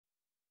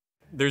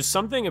There's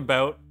something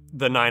about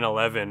the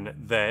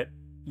 911 that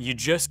you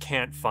just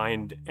can't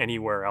find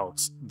anywhere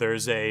else.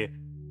 There's a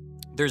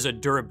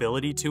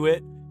durability to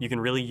it. You can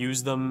really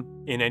use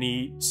them in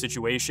any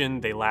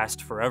situation. They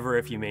last forever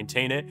if you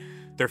maintain it.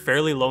 They're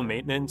fairly low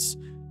maintenance.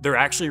 They're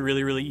actually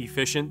really, really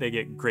efficient. They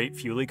get great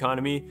fuel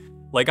economy.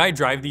 Like, I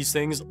drive these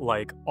things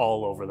like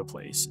all over the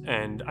place.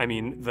 And I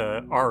mean,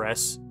 the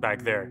RS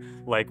back there,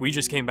 like, we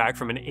just came back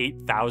from an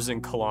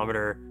 8,000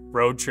 kilometer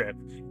road trip.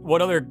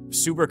 What other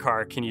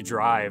supercar can you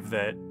drive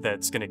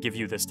that's going to give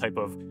you this type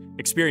of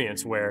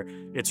experience where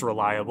it's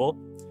reliable,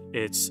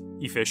 it's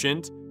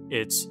efficient,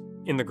 it's,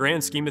 in the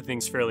grand scheme of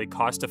things, fairly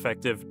cost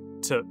effective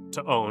to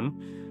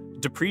own.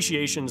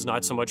 Depreciation's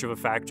not so much of a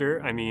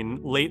factor. I mean,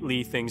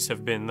 lately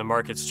the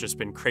market's just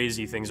been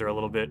crazy. Things are a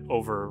little bit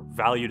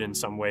overvalued in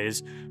some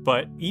ways,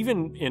 but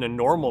even in a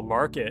normal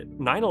market,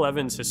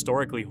 911s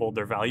historically hold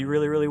their value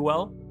really, really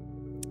well.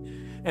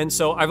 And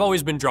so I've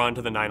always been drawn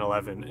to the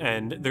 911,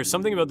 and there's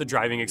something about the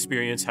driving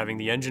experience, having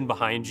the engine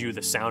behind you,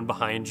 the sound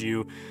behind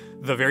you,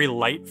 the very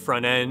light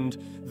front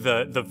end,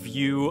 the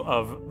view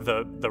of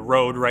the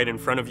road right in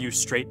front of you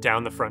straight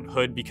down the front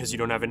hood because you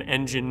don't have an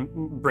engine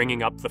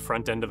bringing up the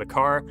front end of the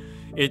car.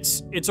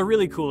 It's a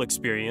really cool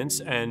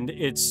experience, and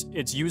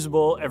it's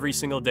usable every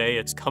single day.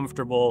 It's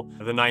comfortable.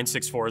 The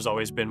 964 has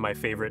always been my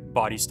favorite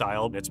body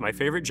style. It's my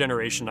favorite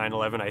generation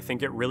 911. I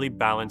think it really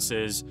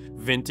balances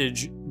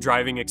vintage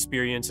driving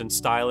experience and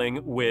styling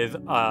with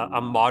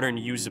a modern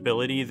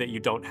usability that you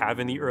don't have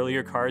in the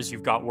earlier cars.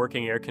 You've got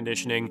working air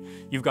conditioning.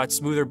 You've got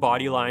smoother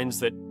body lines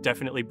that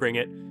definitely bring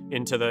it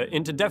into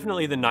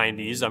definitely the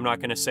 90s. I'm not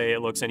going to say it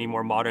looks any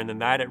more modern than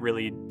that. It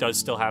really does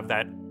still have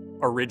that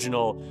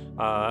original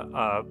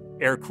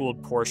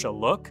air-cooled Porsche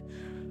look.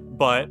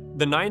 But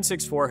the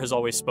 964 has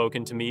always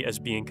spoken to me as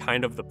being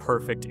kind of the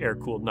perfect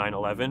air-cooled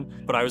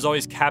 911. But I was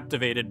always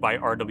captivated by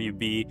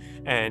RWB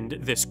and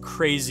this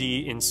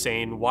crazy,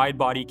 insane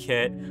wide-body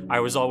kit. I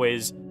was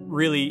always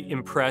really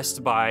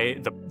impressed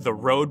by the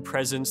road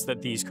presence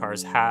that these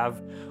cars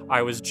have.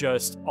 I was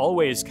just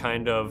always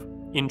kind of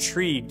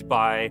intrigued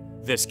by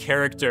this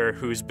character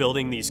who's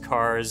building these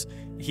cars.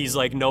 He's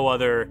like no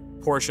other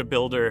Porsche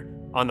builder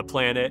on the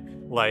planet.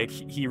 Like,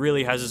 he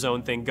really has his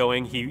own thing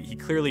going. He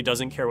clearly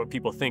doesn't care what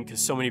people think, because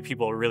so many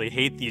people really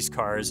hate these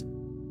cars.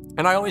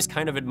 And I always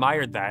kind of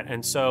admired that.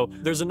 And so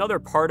there's another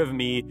part of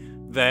me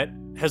that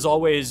has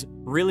always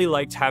really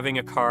liked having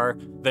a car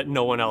that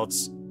no one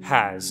else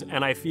has.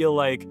 And I feel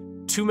like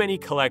too many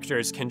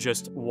collectors can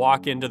just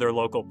walk into their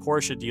local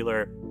Porsche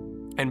dealer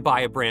and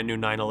buy a brand new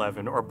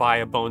 911 or buy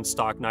a bone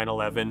stock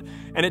 911,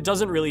 and it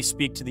doesn't really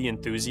speak to the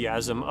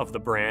enthusiasm of the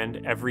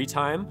brand every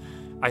time.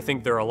 I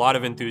think there are a lot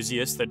of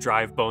enthusiasts that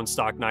drive bone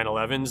stock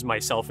 911s,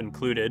 myself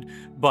included,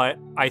 but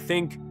I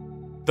think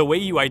the way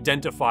you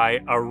identify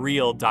a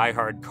real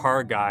diehard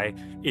car guy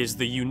is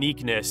the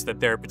uniqueness that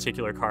their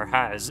particular car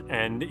has.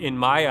 And in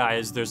my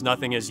eyes, there's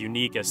nothing as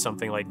unique as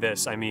something like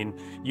this. I mean,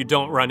 you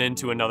don't run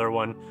into another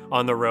one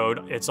on the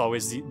road. It's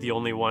always the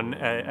only one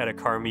at a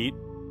car meet.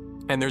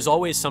 And there's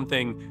always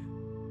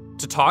something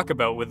to talk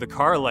about with the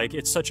car. Like,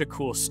 it's such a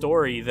cool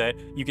story that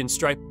you can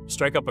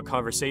strike up a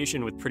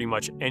conversation with pretty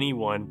much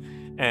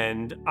anyone.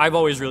 And I've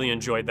always really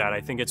enjoyed that. I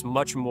think it's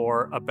much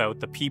more about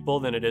the people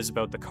than it is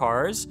about the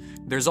cars.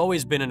 There's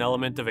always been an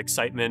element of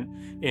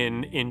excitement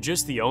in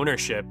just the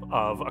ownership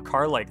of a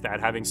car like that,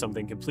 having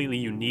something completely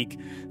unique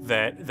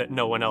that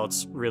no one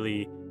else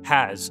really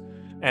has.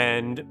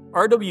 And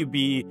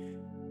RWB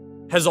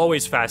has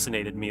always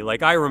fascinated me.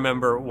 Like, I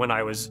remember when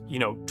I was,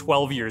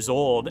 12 years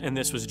old, and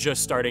this was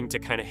just starting to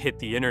kind of hit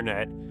the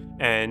internet,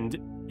 and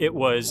it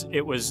was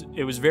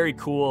very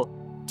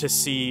cool to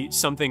see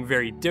something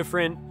very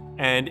different.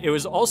 And it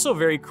was also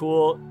very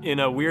cool in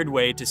a weird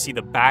way to see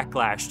the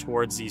backlash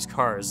towards these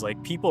cars.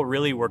 Like, people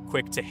really were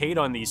quick to hate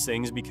on these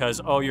things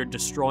because, oh, you're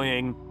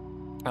destroying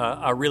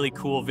a really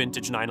cool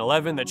vintage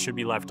 911 that should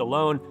be left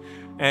alone.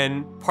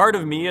 And part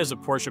of me as a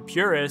Porsche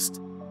purist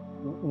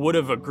would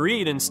have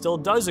agreed, and still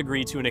does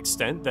agree to an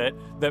extent, that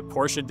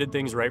Porsche did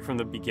things right from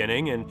the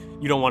beginning, and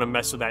you don't want to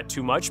mess with that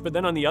too much. But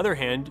then on the other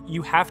hand,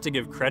 you have to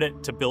give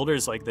credit to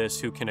builders like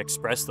this who can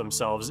express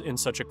themselves in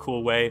such a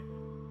cool way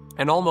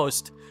and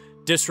almost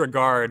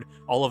disregard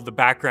all of the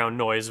background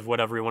noise of what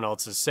everyone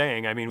else is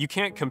saying. I mean, you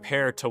can't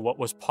compare to what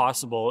was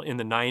possible in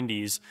the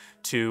 90s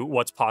to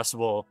what's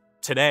possible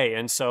today.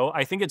 And so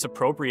I think it's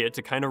appropriate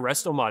to kind of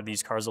resto-mod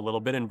these cars a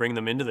little bit and bring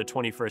them into the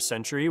 21st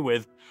century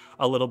with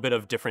a little bit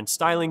of different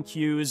styling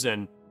cues.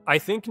 And I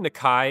think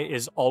Nakai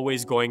is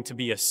always going to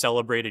be a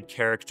celebrated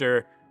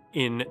character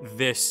in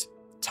this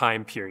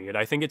time period.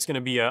 I think it's going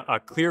to be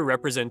a clear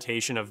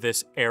representation of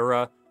this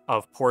era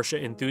of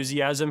Porsche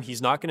enthusiasm.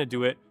 He's not going to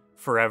do it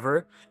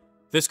forever.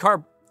 This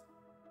car,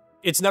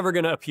 it's never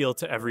going to appeal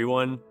to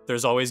everyone.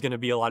 There's always going to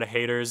be a lot of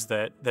haters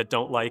that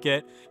don't like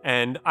it.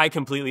 And I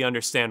completely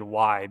understand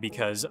why,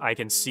 because I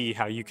can see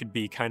how you could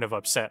be kind of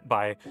upset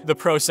by the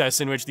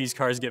process in which these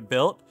cars get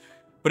built.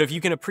 But if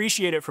you can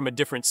appreciate it from a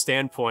different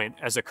standpoint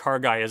as a car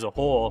guy as a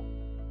whole,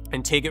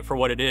 and take it for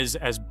what it is,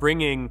 as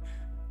bringing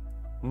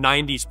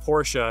 90s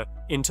Porsche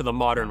into the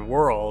modern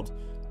world,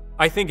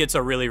 I think it's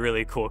a really,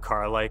 really cool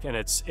car, like, and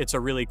it's a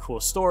really cool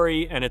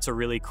story, and it's a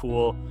really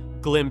cool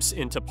glimpse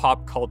into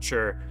pop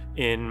culture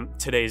in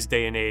today's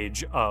day and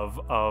age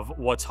of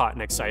what's hot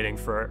and exciting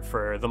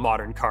for the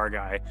modern car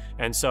guy.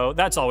 And so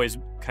that's always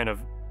kind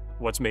of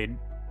what's made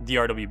the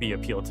RWB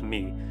appeal to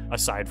me,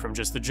 aside from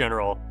just the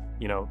general,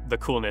 you know, the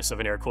coolness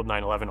of an air-cooled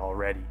 911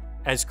 already.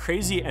 As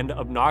crazy and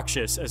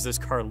obnoxious as this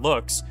car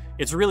looks,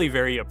 it's really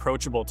very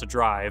approachable to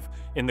drive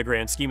in the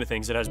grand scheme of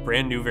things. It has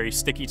brand new, very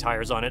sticky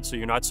tires on it, so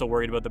you're not so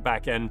worried about the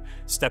back end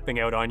stepping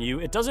out on you.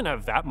 It doesn't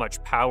have that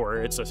much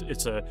power. It's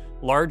a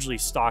largely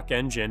stock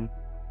engine.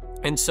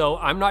 And so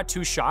I'm not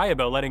too shy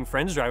about letting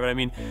friends drive it. I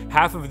mean,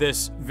 half of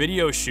this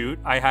video shoot,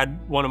 I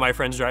had one of my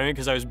friends driving it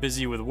because I was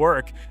busy with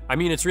work. I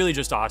mean, it's really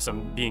just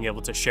awesome being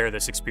able to share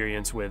this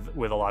experience with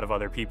a lot of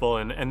other people.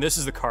 And this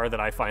is the car that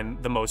I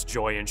find the most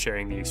joy in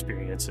sharing the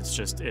experience. It's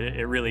just,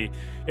 it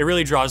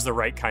really draws the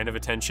right kind of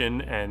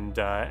attention, and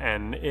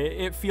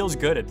it feels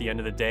good at the end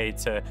of the day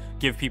to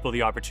give people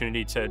the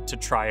opportunity to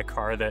try a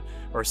car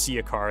or see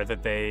a car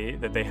that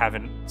they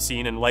haven't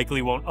seen and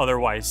likely won't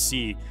otherwise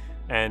see.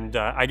 And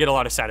I get a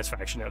lot of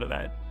satisfaction out of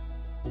that.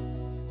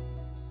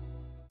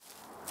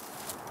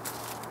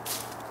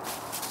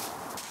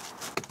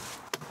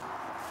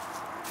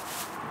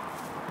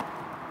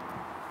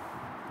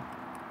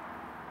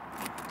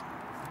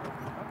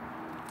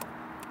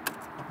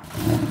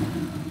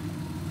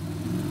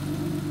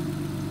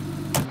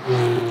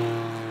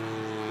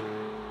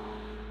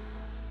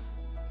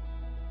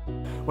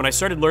 When I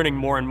started learning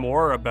more and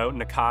more about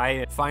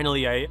Nakai,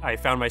 finally I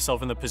found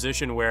myself in the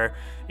position where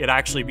it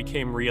actually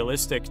became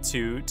realistic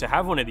to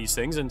have one of these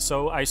things. And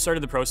so I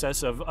started the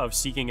process of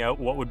seeking out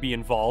what would be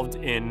involved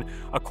in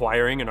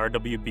acquiring an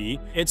RWB.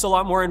 It's a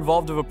lot more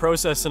involved of a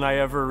process than I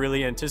ever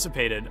really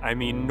anticipated. I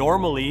mean,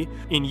 normally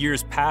in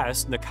years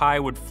past,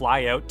 Nakai would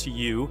fly out to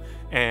you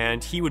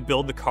and he would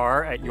build the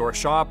car at your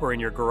shop or in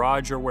your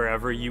garage or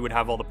wherever. You would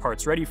have all the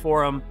parts ready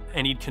for him,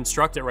 and he'd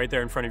construct it right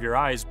there in front of your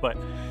eyes. But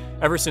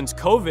ever since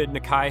COVID,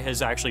 Nakai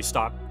has actually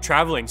stopped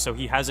traveling, so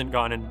he hasn't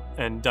gone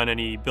and done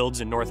any builds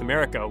in North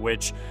America,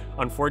 which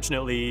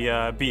unfortunately,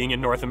 being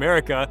in North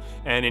America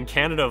and in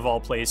Canada of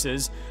all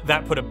places,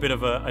 that put a bit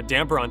of a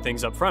damper on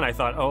things up front. I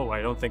thought, oh,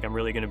 I don't think I'm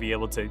really going to be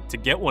able to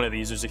get one of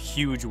these. There's a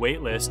huge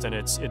wait list, and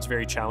it's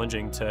very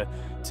challenging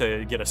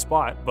to get a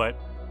spot. But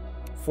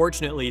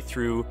fortunately,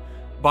 through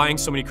buying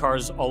so many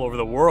cars all over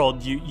the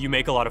world, you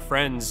make a lot of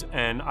friends,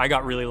 and I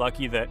got really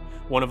lucky that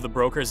one of the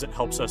brokers that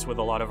helps us with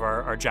a lot of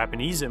our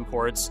Japanese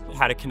imports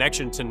had a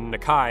connection to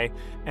Nakai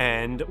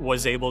and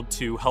was able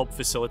to help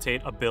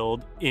facilitate a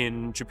build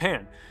in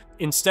Japan.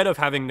 Instead of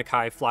having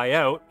Nakai fly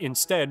out,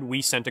 instead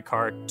we sent a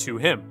car to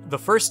him. The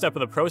first step of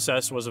the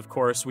process was, of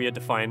course, we had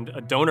to find a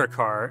donor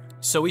car.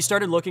 So we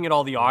started looking at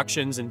all the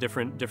auctions and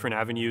different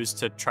avenues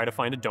to try to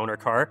find a donor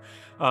car.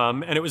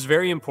 And it was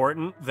very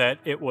important that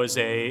it was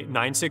a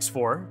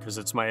 964, because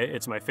it's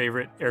my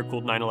favorite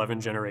air-cooled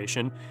 911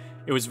 generation.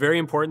 It was very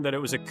important that it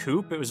was a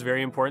coupe. It was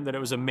very important that it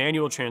was a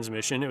manual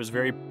transmission. It was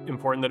very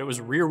important that it was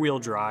rear-wheel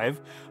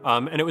drive.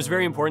 And it was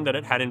very important that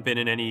it hadn't been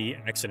in any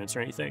accidents or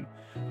anything.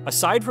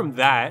 Aside from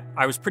that,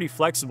 I was pretty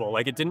flexible.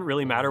 Like, it didn't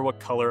really matter what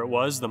color it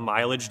was. The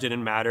mileage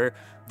didn't matter.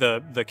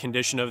 The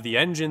condition of the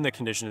engine, the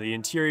condition of the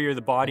interior,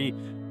 the body,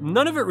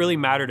 none of it really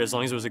mattered as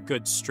long as it was a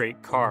good,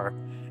 straight car.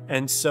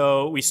 And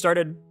so we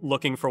started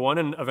looking for one,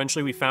 and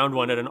eventually we found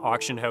one at an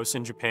auction house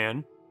in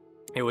Japan.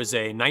 It was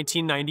a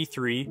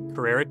 1993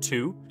 Carrera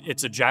 2.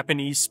 It's a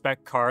Japanese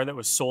spec car that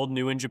was sold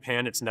new in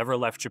Japan. It's never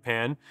left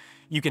Japan.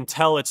 You can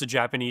tell it's a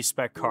Japanese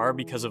spec car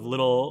because of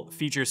little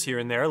features here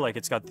and there, like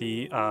it's got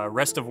the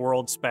rest of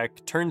world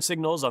spec turn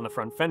signals on the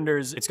front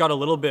fenders. It's got a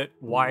little bit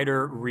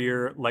wider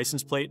rear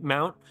license plate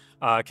mount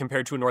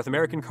compared to a North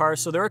American car.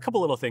 So there are a couple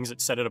little things that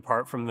set it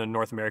apart from the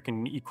North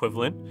American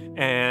equivalent.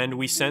 And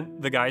we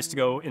sent the guys to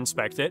go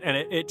inspect it, and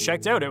it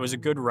checked out. It was a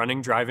good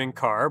running, driving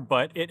car,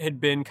 but it had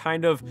been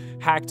kind of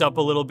hacked up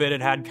a little bit.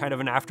 It had kind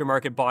of an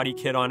aftermarket body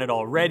kit on it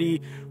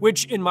already,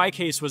 which in my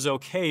case was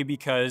okay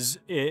because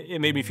it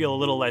made me feel a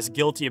little less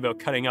guilty about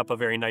cutting up a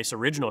very nice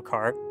original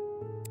car.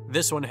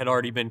 This one had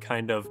already been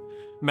kind of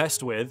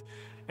messed with.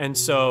 And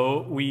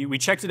so we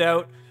checked it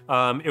out.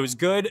 It was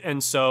good,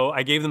 and so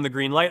I gave them the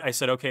green light. I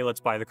said, okay, let's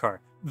buy the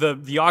car.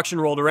 The auction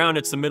rolled around,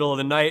 it's the middle of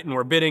the night, and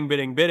we're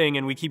bidding,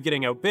 and we keep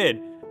getting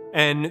outbid.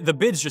 And the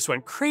bids just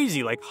went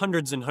crazy, like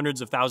hundreds and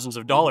hundreds of thousands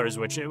of dollars,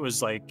 which it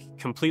was like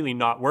completely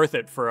not worth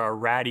it for a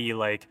ratty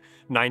like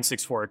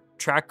 964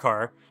 track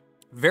car.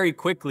 Very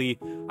quickly,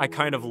 I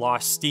kind of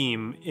lost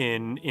steam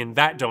in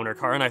that donor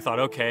car, and I thought,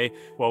 okay,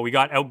 well, we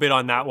got outbid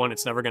on that one.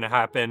 It's never going to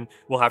happen.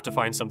 We'll have to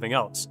find something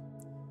else.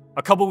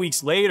 A couple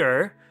weeks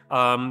later,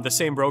 the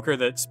same broker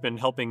that's been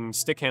helping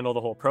stick handle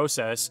the whole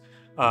process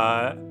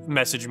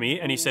messaged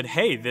me, and he said,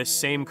 hey, this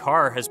same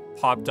car has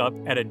popped up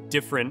at a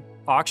different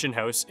auction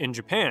house in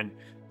Japan.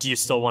 Do you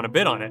still want to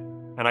bid on it?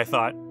 And I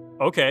thought,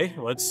 okay,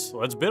 let's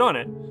bid on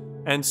it.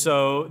 And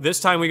so this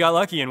time we got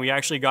lucky and we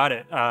actually got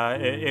it.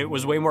 It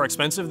was way more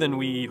expensive than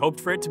we hoped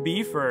for it to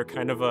be for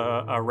kind of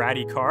a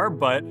ratty car,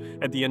 but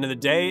at the end of the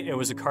day, it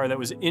was a car that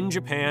was in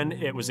Japan,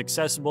 it was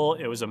accessible,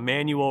 it was a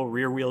manual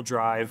rear-wheel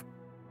drive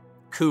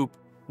coupe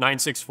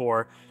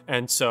 964,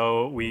 and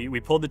so we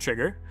pulled the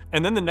trigger.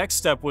 And then the next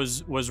step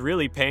was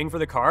really paying for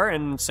the car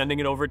and sending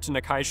it over to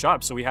Nakai's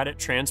shop. So we had it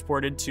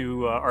transported to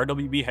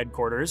RWB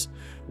headquarters,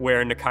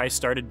 where Nakai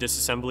started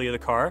disassembly of the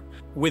car.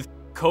 With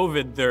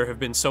COVID, there have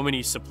been so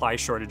many supply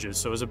shortages,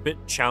 so it was a bit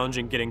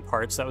challenging getting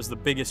parts. That was the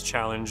biggest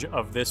challenge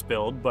of this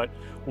build, but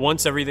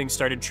once everything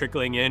started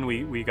trickling in,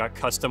 we got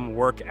custom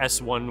work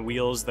S1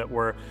 wheels that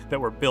were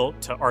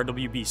built to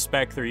RWB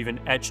spec. They're even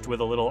etched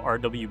with a little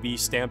RWB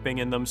stamping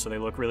in them, so they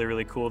look really,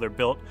 really cool. They're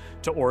built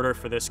to order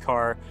for this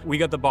car. We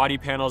got the body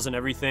panels and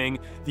everything,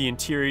 the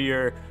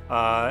interior,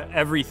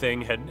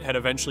 everything had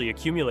eventually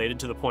accumulated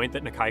to the point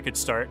that Nakai could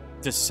start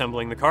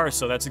disassembling the car.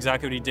 So that's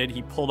exactly what he did.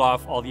 He pulled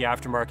off all the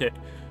aftermarket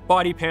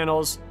body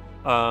panels,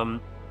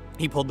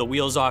 he pulled the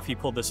wheels off, he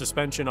pulled the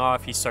suspension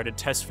off, he started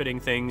test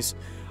fitting things.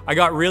 I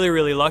got really,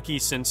 really lucky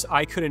since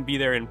I couldn't be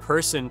there in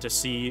person to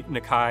see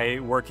Nakai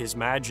work his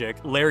magic.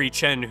 Larry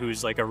Chen,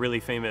 who's like a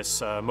really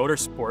famous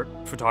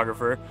motorsport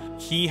photographer,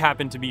 he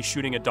happened to be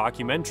shooting a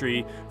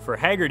documentary for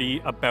Haggerty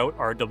about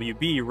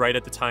RWB right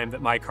at the time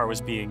that my car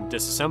was being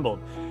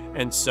disassembled.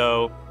 And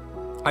so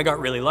I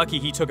got really lucky.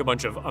 He took a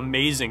bunch of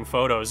amazing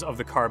photos of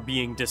the car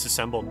being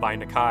disassembled by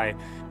Nakai.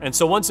 And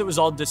so once it was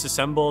all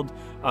disassembled,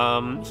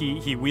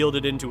 he wheeled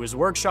it into his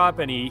workshop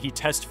and he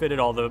test fitted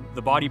all the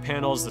body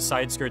panels, the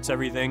side skirts,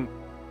 everything,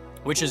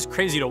 which is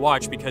crazy to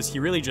watch because he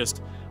really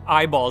just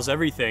eyeballs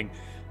everything.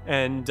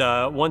 And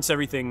once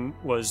everything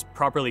was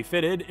properly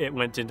fitted, it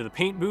went into the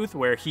paint booth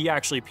where he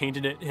actually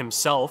painted it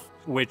himself,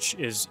 which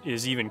is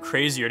even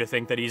crazier to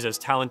think that he's as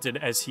talented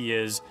as he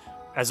is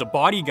as a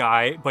body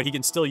guy, but he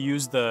can still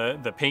use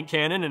the paint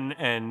cannon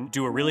and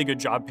do a really good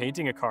job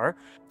painting a car.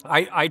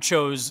 I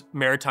chose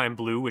Maritime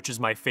Blue, which is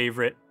my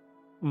favorite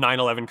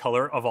 911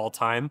 color of all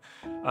time.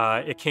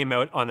 It came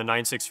out on the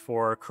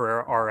 964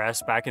 Carrera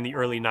RS back in the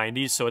early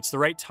 90s, so it's the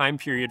right time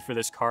period for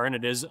this car, and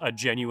it is a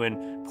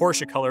genuine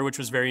Porsche color, which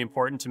was very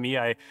important to me.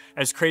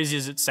 As crazy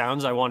as it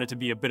sounds, I wanted to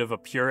be a bit of a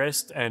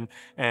purist and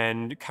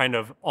kind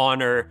of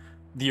honor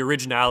the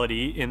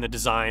originality in the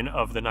design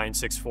of the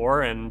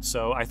 964, and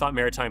so I thought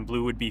Maritime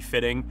Blue would be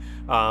fitting.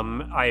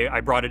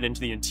 I brought it into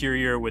the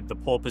interior with the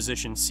pole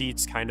position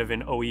seats, kind of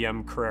in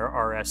OEM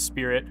Carrera RS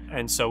spirit,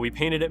 and so we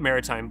painted it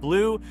Maritime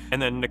Blue, and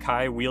then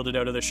Nakai wheeled it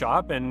out of the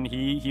shop and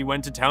he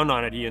went to town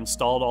on it. He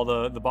installed all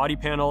the body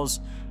panels.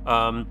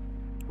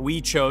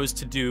 We chose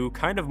to do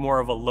kind of more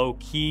of a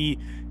low-key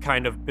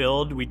kind of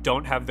build. We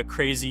don't have the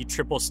crazy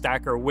triple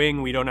stacker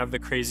wing. We don't have the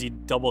crazy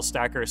double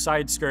stacker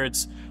side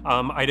skirts.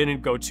 I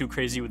didn't go too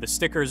crazy with the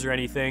stickers or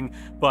anything,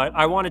 but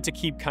I wanted to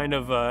keep kind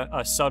of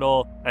a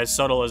subtle as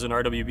an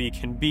RWB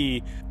can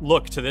be,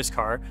 look to this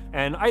car.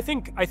 And I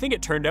think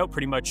it turned out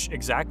pretty much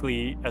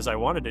exactly as I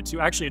wanted it to.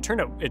 Actually,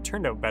 it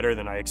turned out better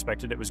than I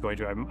expected it was going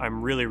to.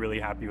 I'm really, really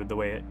happy with the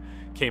way it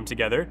came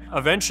together.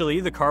 Eventually,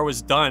 the car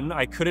was done.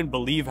 I couldn't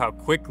believe how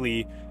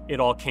quickly it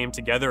all came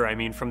together. I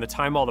mean, from the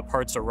time all the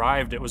parts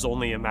arrived, it was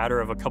only a matter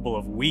of a couple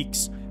of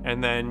weeks.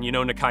 And then, you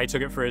know, Nakai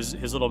took it for his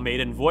little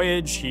maiden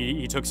voyage.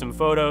 He took some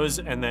photos,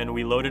 and then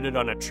we loaded it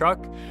on a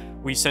truck.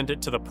 We sent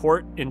it to the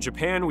port in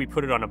Japan. We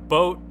put it on a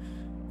boat.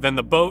 Then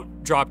the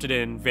boat dropped it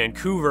in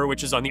Vancouver,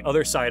 which is on the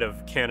other side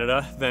of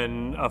Canada.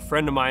 Then a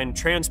friend of mine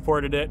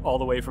transported it all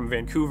the way from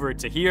Vancouver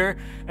to here,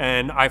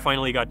 and I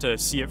finally got to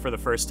see it for the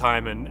first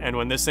time. And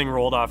when this thing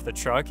rolled off the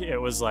truck, it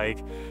was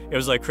like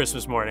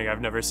Christmas morning.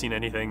 I've never seen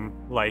anything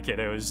like it.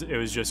 It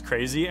was just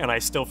crazy, and I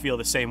still feel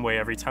the same way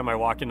every time I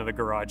walk into the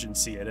garage and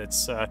see it.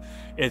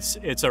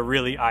 It's a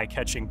really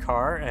eye-catching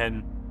car,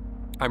 and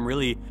I'm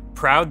really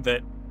proud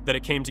that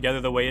it came together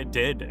the way it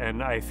did.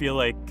 And I feel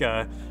like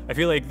the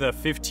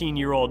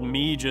 15-year-old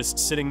me just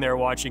sitting there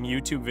watching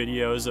YouTube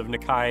videos of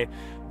Nakai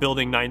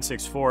building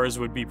 964s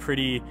would be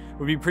pretty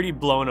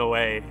blown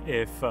away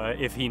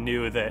if he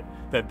knew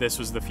that this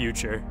was the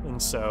future. And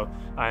so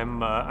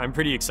I'm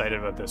pretty excited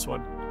about this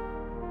one.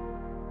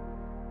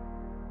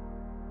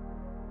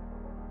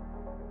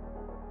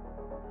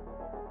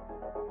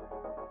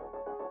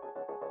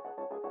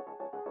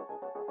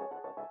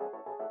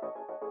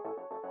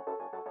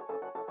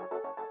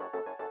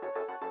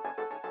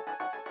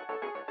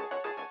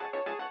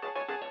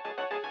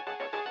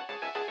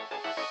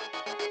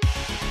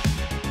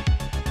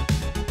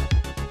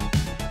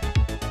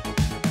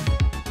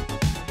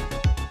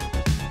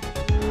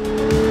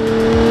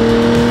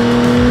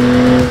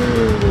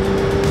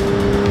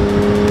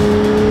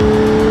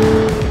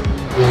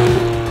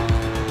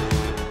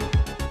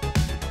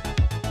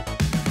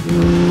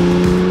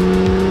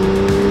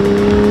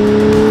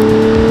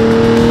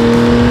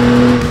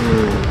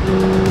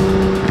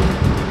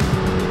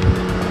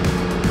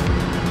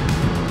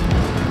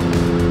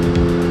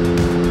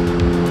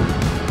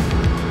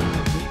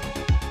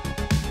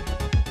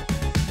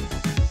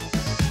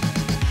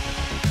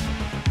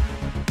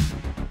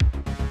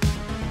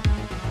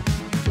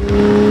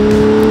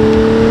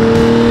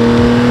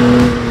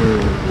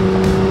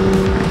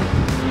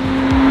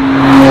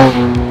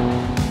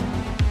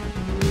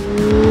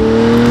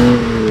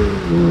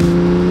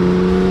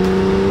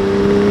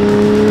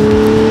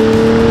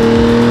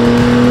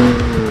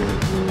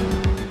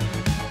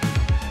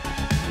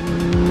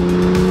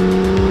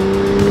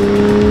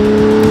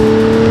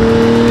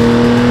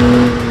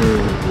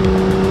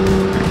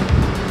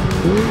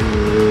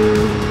 Bye.